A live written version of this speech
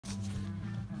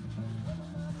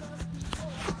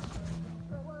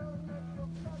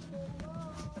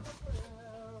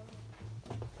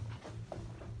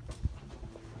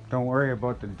Don't worry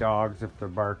about the dogs if they're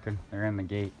barking. They're in the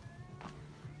gate.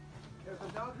 There's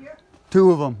a dog here?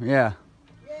 2 of them, yeah.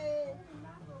 Yay!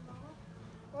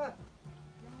 What?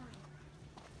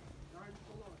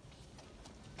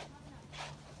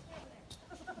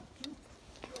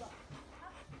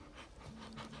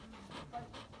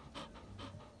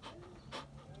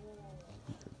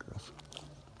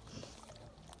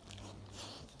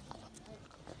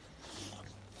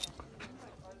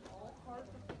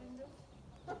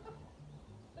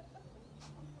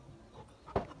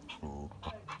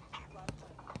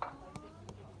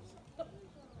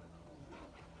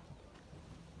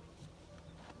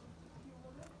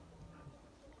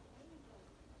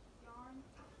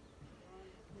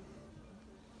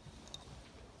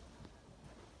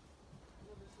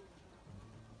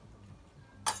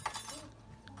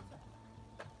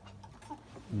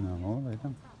 No, they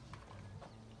don't.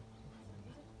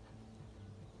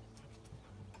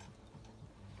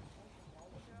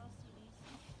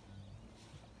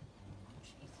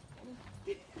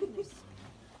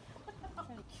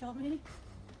 Trying to kill me?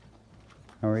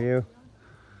 How are you?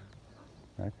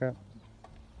 Back up.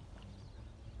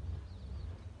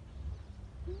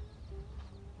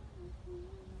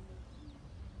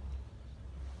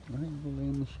 Why are you lay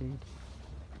in the shade?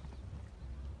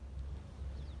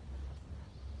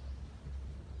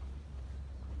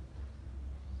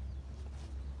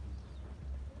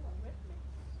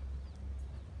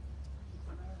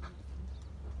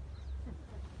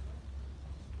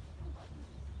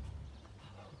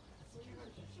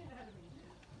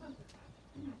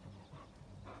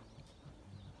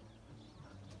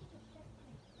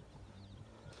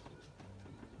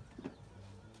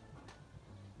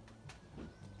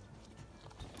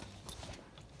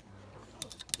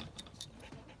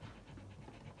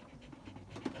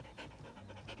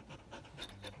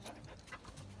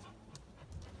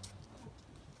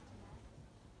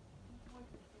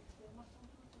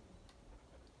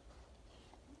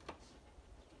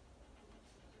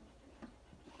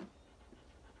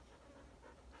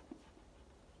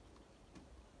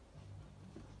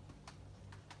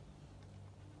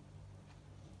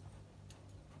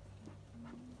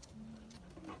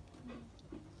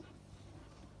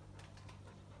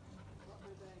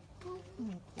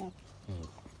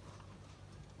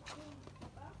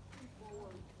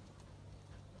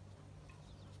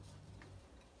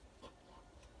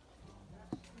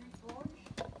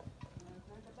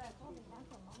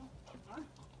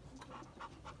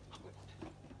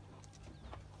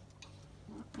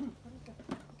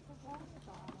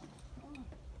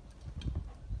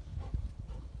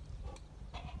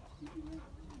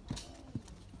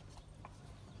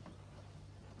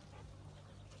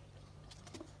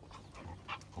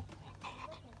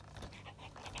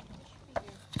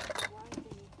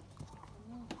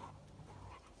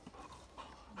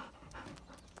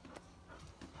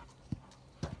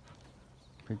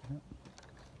 Pick it up.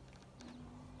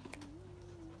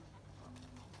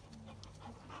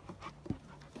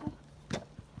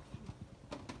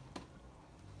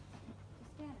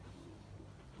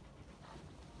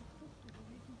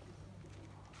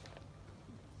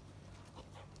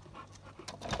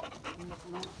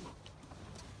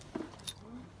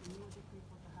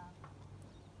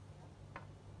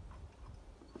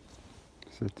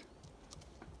 Sit.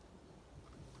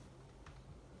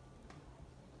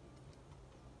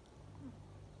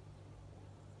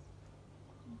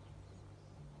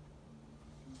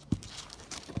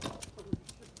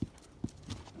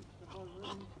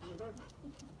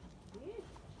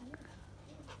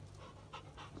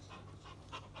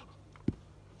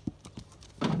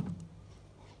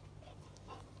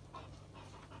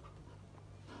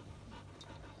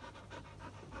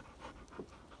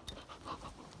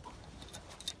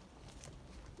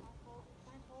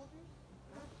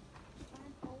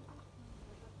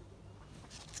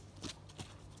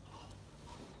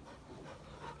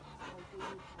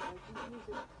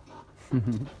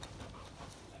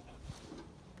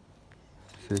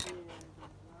 Sit.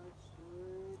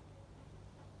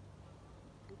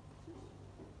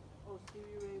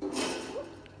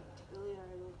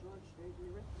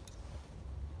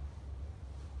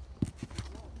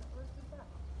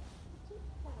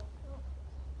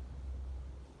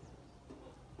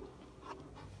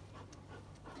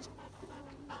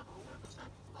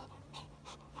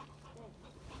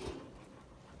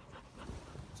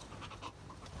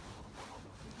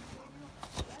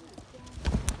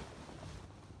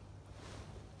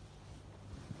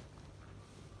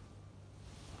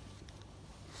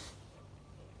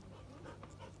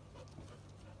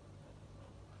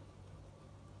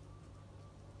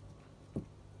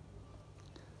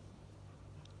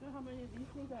 how many of these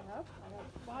things I have? I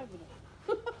have 5 of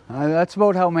them. That's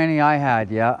about how many I had,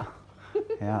 yeah. I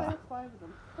Yeah. have 5 of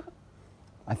them.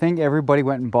 I think everybody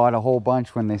went and bought a whole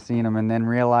bunch when they seen them and then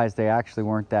realized they actually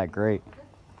weren't that great.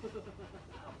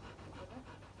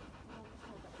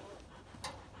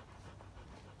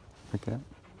 Okay.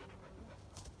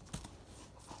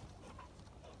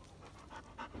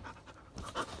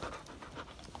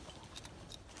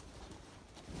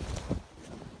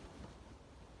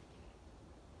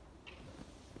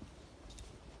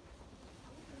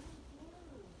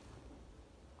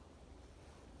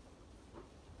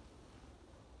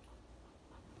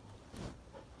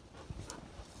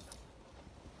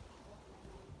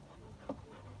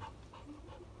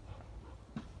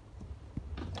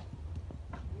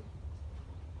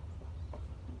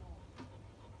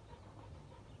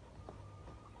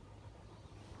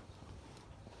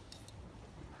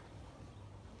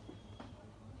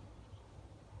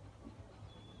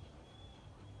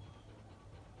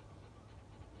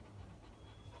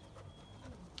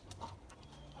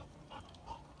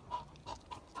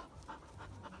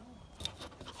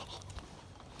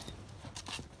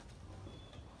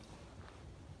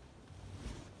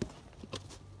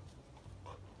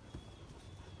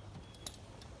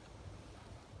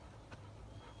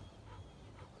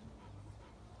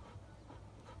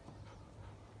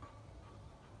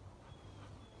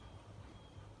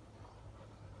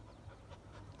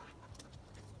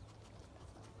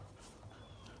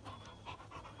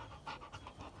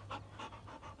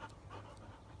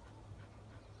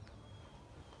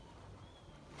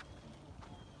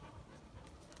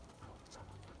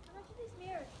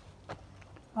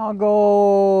 I'll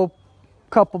go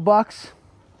couple bucks.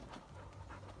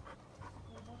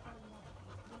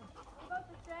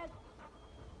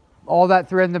 All that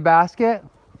thread in the basket?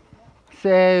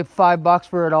 Say $5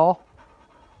 for it all.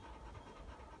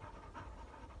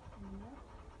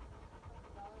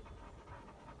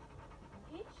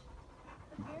 Each?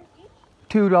 The beers each?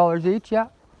 $2 each, yeah.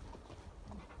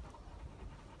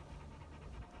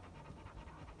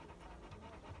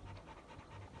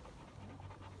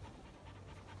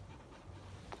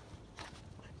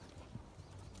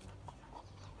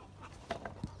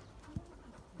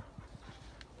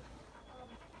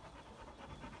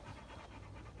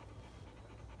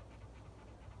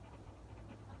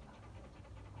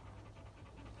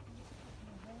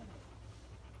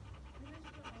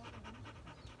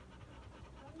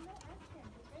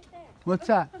 What's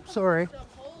that? Sorry. The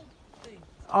whole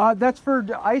thing. That's for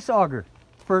ice auger,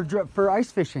 for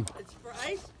ice fishing. It's for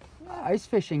ice? Ice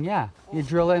fishing, yeah. You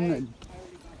drill in.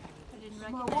 I didn't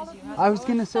recognize you. I was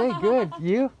gonna say, good.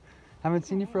 You? Haven't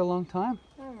seen you for a long time.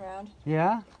 I'm around.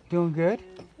 Yeah, doing good.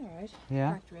 All right.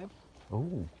 Yeah. Cracked rib.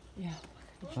 Oh. Yeah.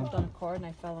 I tripped on a cord and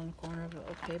I fell on the corner of the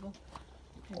oak table.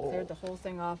 I cleared the whole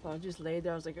thing off. I just laid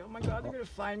there. I was like, oh my God, they're going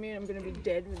to find me and I'm going to be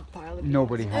dead with a pile of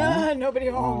Nobody beans. home? Nobody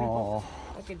home. Oh.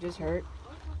 That could just hurt.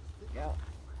 Yeah.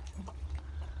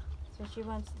 So she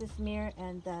wants this mirror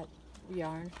and that.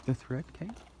 Yarn. The thread, okay.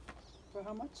 For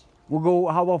how much? We'll go.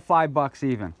 How about $5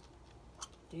 even?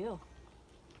 Deal.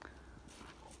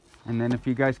 And then if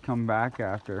you guys come back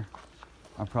after,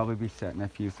 I'll probably be setting a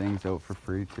few things out for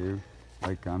free too.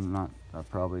 Like I'm not.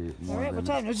 Probably more. All right, what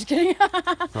than time? No, just kidding.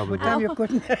 Probably What time you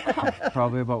putting?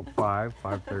 probably about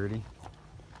 5:30.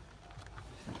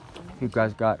 You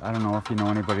guys got? I don't know if you know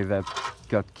anybody that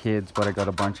got kids, but I got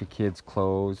a bunch of kids'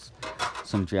 clothes,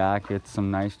 some jackets,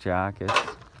 some nice jackets.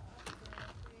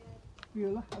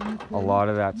 A lot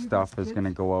of that stuff is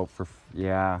gonna go out for.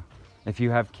 Yeah, if you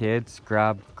have kids,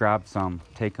 grab some,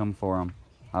 take them for them.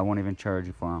 I won't even charge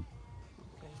you for them.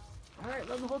 All right,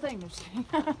 love the whole thing. No, just kidding.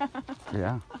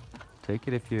 Yeah, take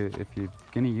it if you're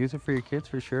gonna use it for your kids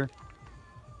for sure.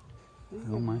 I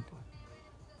don't mind.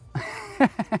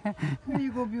 There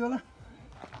you go, Beulah.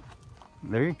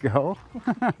 There you go.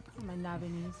 My knobby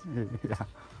knees. Yeah,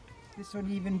 This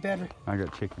one even better. I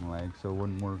got chicken legs, so it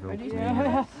wouldn't work out.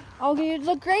 Yeah. Oh, you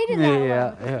look great in that Yeah,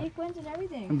 one. With yeah. the sequins and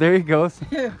everything. There he goes.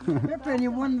 Yeah, they're plenty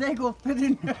one leg will fit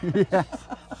in. Yeah,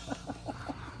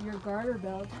 Your garter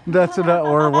belt. that's what.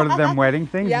 Or one of them wedding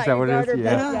things. Yeah, Is that your what it garter is?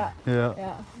 belt. Yeah. Yeah. Yeah.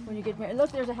 Yeah. When you get married.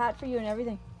 Look, there's a hat for you and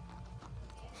everything.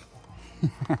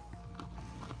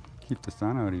 Keep the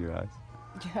sun out of your eyes.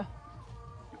 Yeah.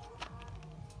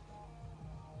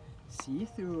 See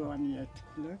through on it.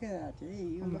 Look at that. Hey,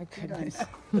 you Oh my look good goodness.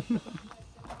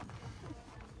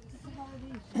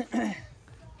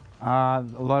 A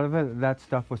lot of it, that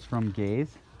stuff was from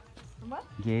Gaze. From what?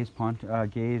 Gaze,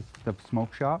 Gaze, the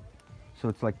smoke shop. So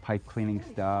it's like pipe cleaning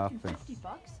stuff. And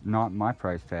 $50? not my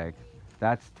price tag.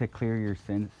 That's to clear your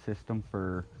system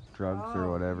for drugs or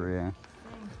Oh. whatever. Yeah.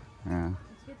 Dang. Yeah.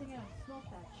 It's a good thing I don't smoke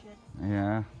that shit.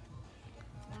 Yeah. And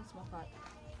smoke hot.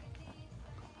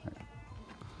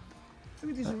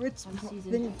 Look at this Ritz Unseasoned.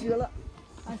 thing, Gila.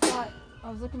 I thought I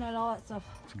was looking at all that stuff.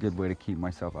 It's a good way to keep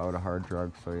myself out of hard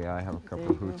drugs. So yeah, I have a couple There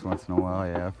of you hoots go. once in a while.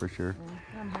 Yeah, for sure.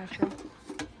 Yeah, I'm a hash girl.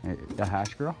 The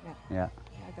hash girl? Yeah. Yeah.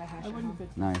 Yeah, I got hash at home.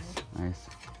 Nice, nice.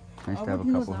 Nice I to have a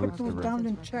wouldn't couple have hoots put to those rip. down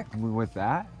and check. With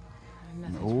that?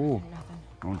 Nothing's Oh. working, nothing.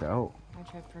 No doubt. I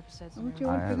tried Percocets How much and you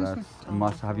want for this That's one? a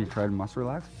must. Have you tried Must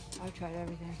Relax? I've tried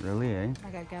everything. Really, eh? I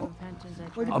got gabapentins. I Well,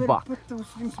 tried you A better buck. put those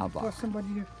things A before buck. somebody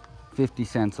here. 50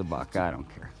 cents a buck. I don't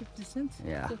care. 50 cents?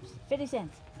 Yeah. 50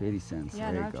 cents. 50 cents.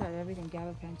 Yeah, there no, you I've go. tried everything.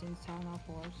 Gabapentins, Tylenol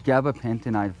 4s.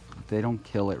 Gabapentin, they don't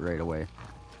kill it right away.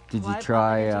 Did Well, you I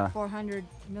try, take 400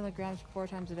 milligrams 4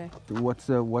 times a day. what's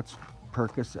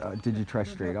Percocet? Did you try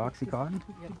straight Oxycontin?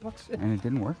 50 bucks. And it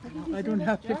didn't work? I don't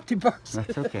have 50 bucks.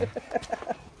 That's okay.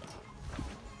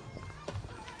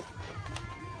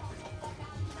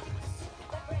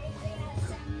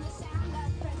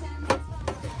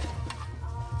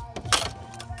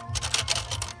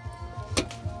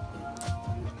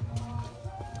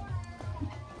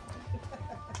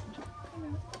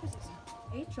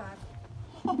 Eight-track.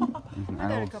 Isn't I that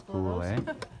got a old couple of school,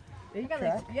 those. eh? I got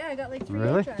like, yeah, I got like 3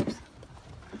 Really? 8-tracks.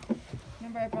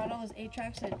 Remember I brought all those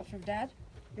 8-tracks for Dad?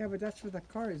 Yeah, but that's for the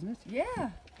car, isn't it? Yeah.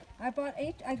 I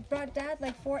brought Dad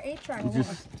like 4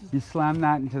 8-tracks. You slam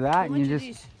that into that and you just,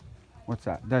 These. what's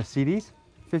that? The CDs?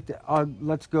 50,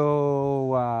 let's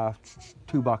go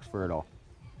 $2 for it all.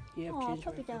 Yeah, Aw,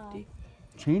 puppy dog.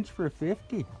 Change for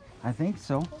 50. I think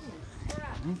so.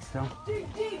 I think so.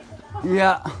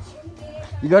 Yeah.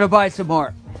 You gotta buy some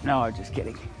more. No, I'm just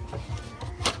kidding.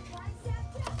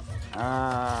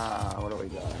 What do we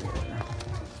got here?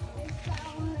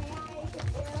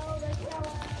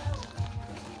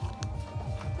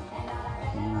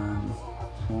 Um,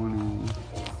 20,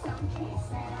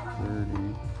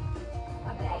 30,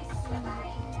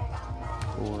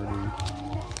 40,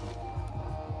 45.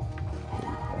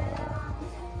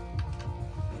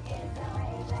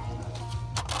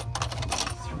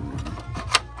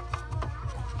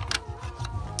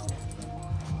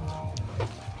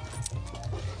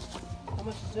 How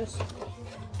much is this?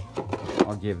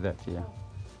 I'll give that to you.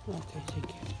 Okay, thank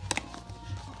you.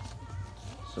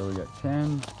 So we got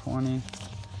 10, 20,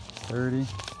 30,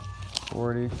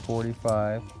 40,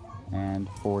 45, and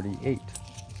 48.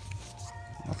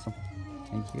 Awesome.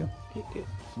 Thank you. Thank you.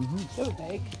 Mm-hmm. So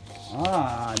big.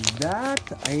 That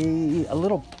a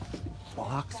little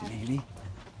box maybe.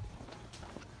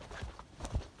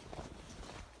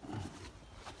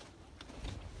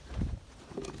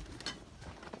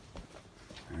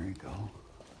 There you go.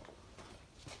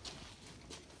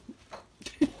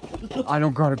 I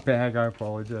don't got a bag, I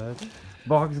apologize.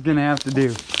 Box is gonna have to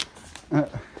do.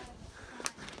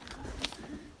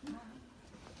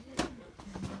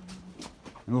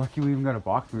 And lucky we even got a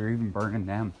box, we were even burning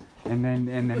them. And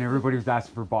then everybody was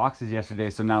asking for boxes yesterday,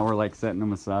 so now we're like setting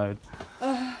them aside.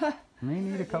 May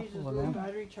need a couple of them.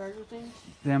 Battery charger things?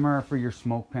 Them are for your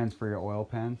smoke pens, for your oil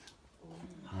pens.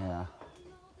 Yeah.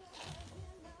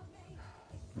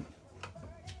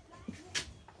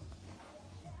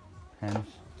 Pens.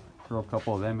 Throw a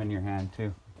couple of them in your hand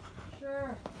too.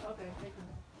 Sure. Okay, thank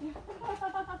you.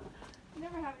 You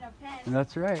never have enough pens.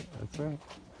 That's right, that's right.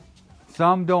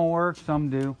 Some don't work, some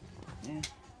do. Whatever.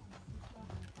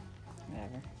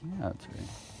 Yeah, that's right.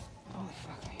 Oh,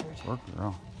 fuck, I heard. Work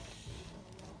girl.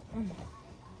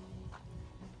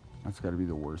 That's got to be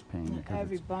the worst pain. because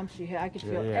Every it's- bump she hit, I could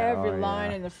feel Yeah, every oh,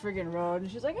 line yeah. in the friggin' road.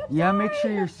 And she's like, I'm Yeah, make sorry.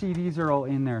 sure your CDs are all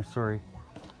in there. Sorry.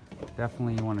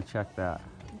 Definitely you want to check that.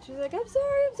 And she's like, I'm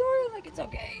sorry. I'm like, it's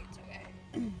okay. It's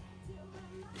okay.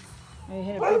 I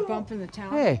hit a big bump in the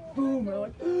town. Hey. Boom. We're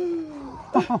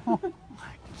like,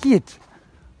 Kid.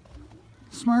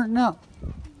 Smarten up.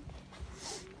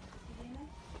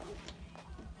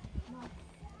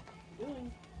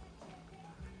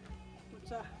 What's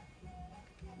that?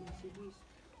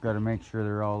 Got to make sure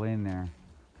they're all in there,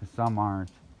 because some aren't.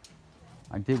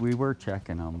 We were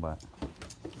checking them, but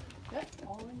Yep,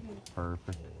 all in here.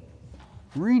 perfect.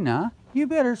 Rena, you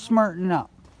better smarten up.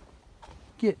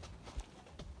 Get.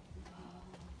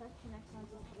 That's the next one.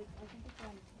 I think it's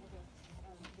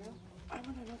on. I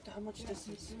want to know how much this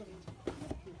is.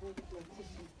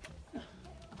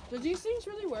 do these things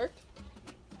really work?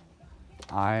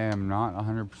 I am not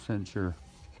 100% sure.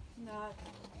 Not.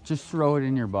 Just throw it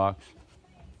in your box.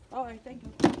 All right, thank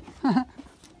you.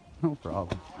 No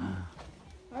problem.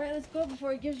 All right, let's go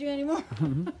before he gives you any more.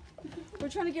 We're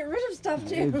trying to get rid of stuff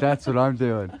too. That's what I'm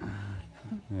doing.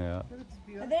 Yeah.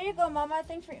 There you go, Mama.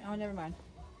 Thanks for. Oh, never mind.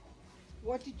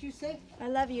 What did you say? I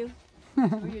love you.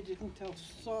 Oh, you didn't tell.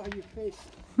 Saw your face.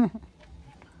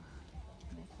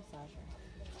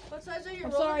 What size are your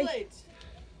I'm sorry.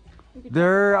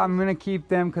 rollerblades? I'm gonna keep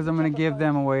them because I'm gonna give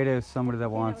them away to somebody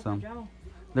that wants them.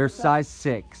 They're size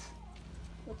 6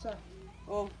 What's that?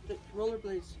 Oh, the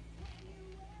rollerblades.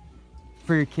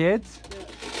 for your kids. Yeah.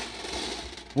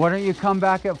 Why don't you come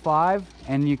back at 5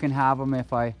 and you can have them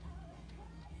if I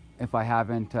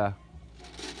haven't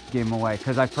gave them away,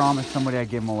 because I promised somebody I'd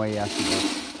give them away yesterday.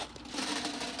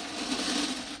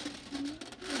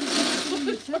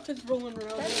 It's rolling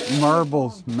around here.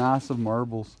 Marbles, massive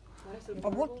marbles. Nice and A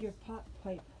what? purple. Your pot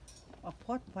pipe. A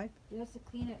pot pipe? That's to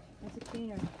clean it. That's a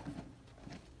cleaner.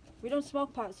 We don't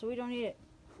smoke pot, so we don't need it.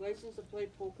 License to play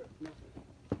poker. No.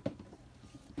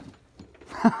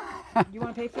 You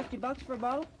want to pay $50 for a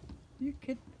bottle? You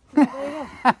kid. There you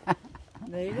go.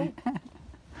 There you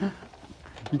go.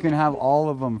 You can have all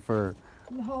of them for,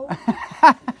 No.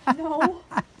 No.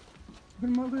 What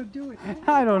am I gonna do with it?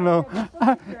 I don't know.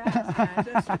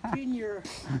 Just to clean your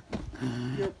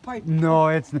pipe.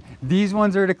 No, these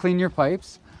ones are to clean your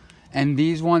pipes, and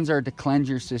these ones are to cleanse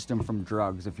your system from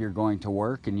drugs if you're going to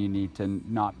work and you need to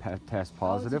not test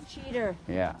positive. Oh, it's a cheater.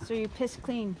 Yeah, So you piss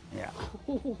clean. yeah.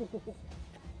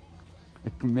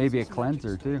 Maybe a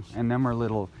cleanser too. And them are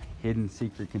little hidden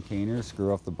secret containers.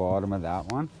 Screw off the bottom of that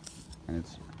one, and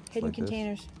it's Hidden like this.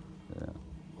 containers. Yeah.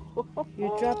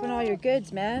 You're dropping all your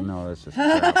goods, man. No, that's just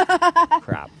crap,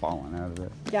 crap falling out of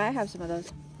it. Yeah, I have some of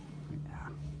those.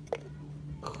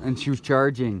 And she was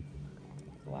charging.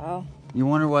 Wow. You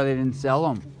wonder why they didn't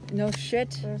sell them. No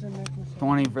shit.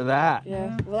 20 for that.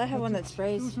 Yeah. Well, I have one that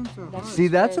sprays. See,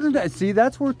 that's what it, see,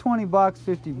 that's worth 20 bucks,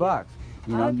 50 bucks.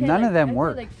 You know, none of them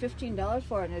work. I paid like $15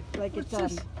 for it, and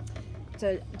it's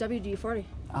a WD-40.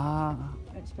 Ah,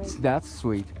 It sprays. that's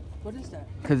sweet. What is that?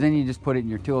 Cause then you just put it in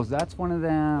your tools. That's one of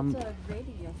them. It's a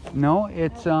radio. No,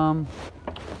 it's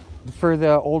for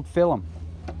the old film.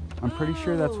 I'm pretty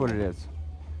sure that's what it is.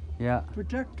 Yeah,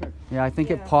 Projector. yeah. I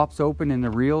think it Yeah. pops open and the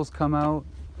reels come out.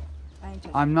 I ain't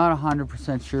touching I'm not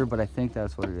 100% sure, but I think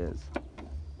that's what it is. it.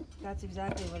 That's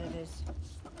exactly what it is.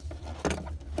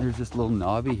 There's this little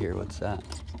knobby here. What's that?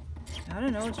 I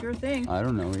don't know. It's your thing. I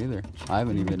don't know either. I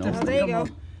haven't even Oh, opened there it. you go.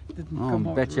 Didn't Oh, come I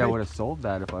out bet you I right. would have sold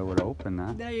that if I would have opened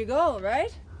that. There you go.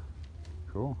 Right?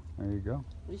 Cool. There you go.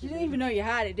 You didn't even know you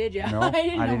had it, did you? No, I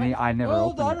didn't know I it. never Oh,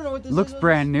 opened I it. don't know what this Looks is.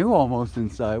 brand new almost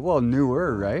inside. Well,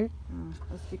 newer, right?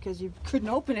 That's because you couldn't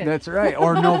open it. That's right.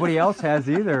 Or nobody else has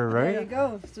either, There you right?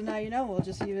 go. So now you know. We'll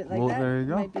just leave it like Well, that. there you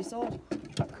go. Might be sold.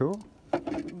 Cool.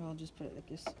 We'll just put it like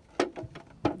this.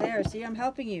 There. See, I'm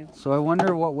helping you. So I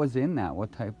wonder what was in that.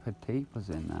 What type of tape was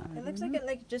in that? It looks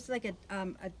like just like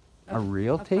a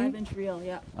real a tape? 5-inch reel.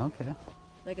 Yeah. Okay.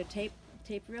 Like a tape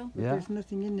reel. But Yeah. there's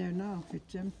nothing in there now.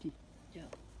 It's empty.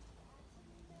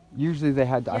 Usually they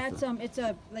had. Yeah, it's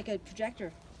a like a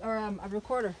projector or a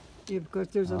recorder. Yeah, because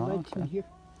there's a Oh, light in okay. here.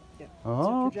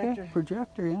 Oh, it's a okay. projector.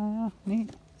 Projector. Yeah,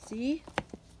 neat. See?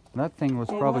 That thing was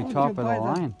Well, probably why would top you of the buy that?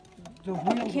 line. The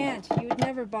wheel. You can't.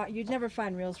 You'd never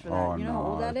find reels for that. Oh You know how no.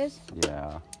 old that is?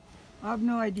 Yeah. I have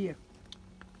no idea.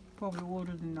 Probably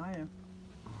older than I am.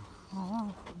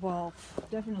 Oh, well,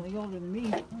 definitely older than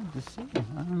me. Just see.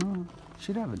 I don't know.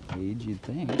 Should have an age, you'd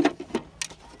think.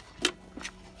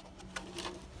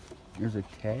 There's a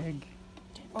tag.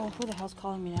 Oh, who the hell's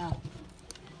calling me now?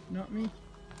 Not me.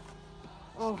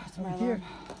 Oh, it's my Over here. alarm.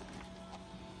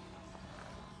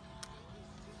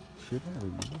 Should have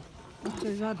an age. What's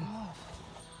there's other?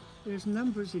 There's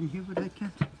numbers in here, but I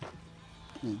can't.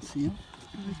 Can't see them.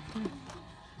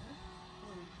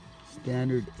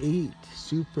 Standard 8,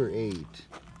 Super 8.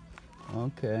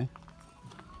 Okay.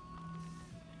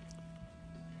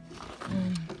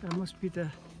 That must be the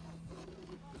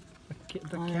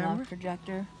On and off camera.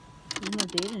 projector. There's no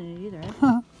date in it either. Eh?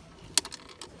 Huh.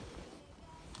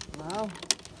 Wow.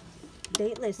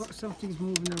 Dateless. Oh, something's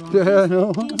moving around. Yeah,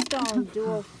 no. Keystone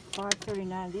Dual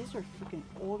 539. These are freaking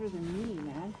older than me,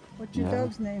 man. What's your Yeah.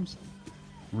 dog's names?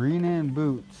 Rena and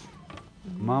Boots.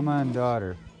 Mama and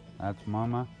daughter. That's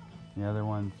Mama. The other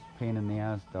one's pain in the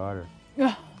ass daughter.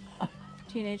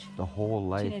 Teenage. The whole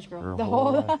life. Teenage girl. her The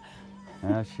whole life.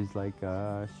 Yeah, she's like,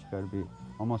 she's got to be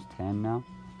almost 10 now.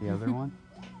 The other one.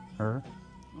 Her.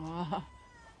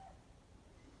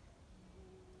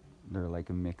 They're like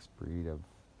a mixed breed of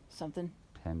Something.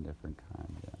 10 different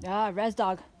kinds. Ah, res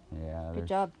dog. Yeah, Good they're-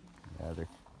 job. yeah,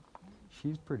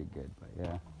 she's pretty good, but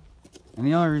yeah. And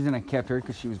the only reason I kept her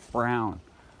because she was brown.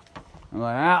 I'm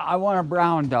like, I want a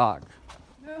brown dog.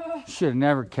 Should have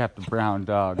never kept a brown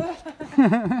dog.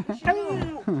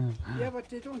 Yeah, but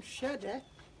they don't shed, eh?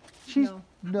 She's No,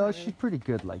 no, she's pretty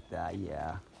good like that.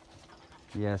 Yeah.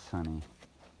 Yes, honey.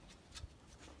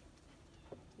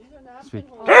 These are napkin Sweet.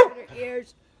 holders. Their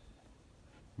ears.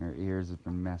 Her ears have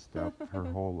been messed up her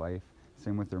whole life.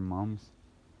 Same with her mom's.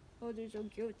 Oh, they're so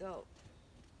cute though.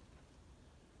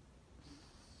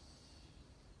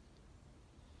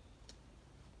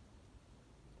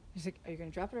 He's like, are you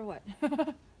gonna drop it or what?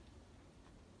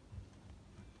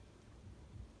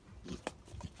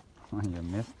 Oh, you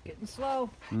missed. Getting slow.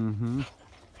 Mm-hmm.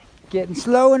 Getting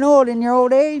slow and old in your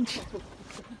old age.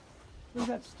 Look at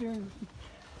that steering.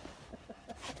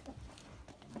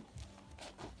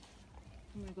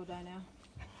 I'm gonna go die now.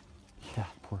 Yeah,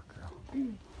 poor girl.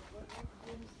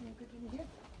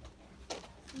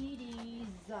 Sweeties.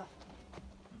 Oh,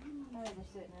 they're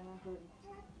sitting there, not good.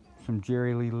 Some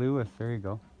Jerry Lee Lewis. There you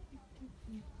go.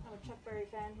 I'm a Chuck Berry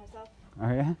fan myself.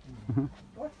 Oh yeah.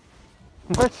 What?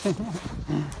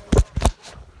 What?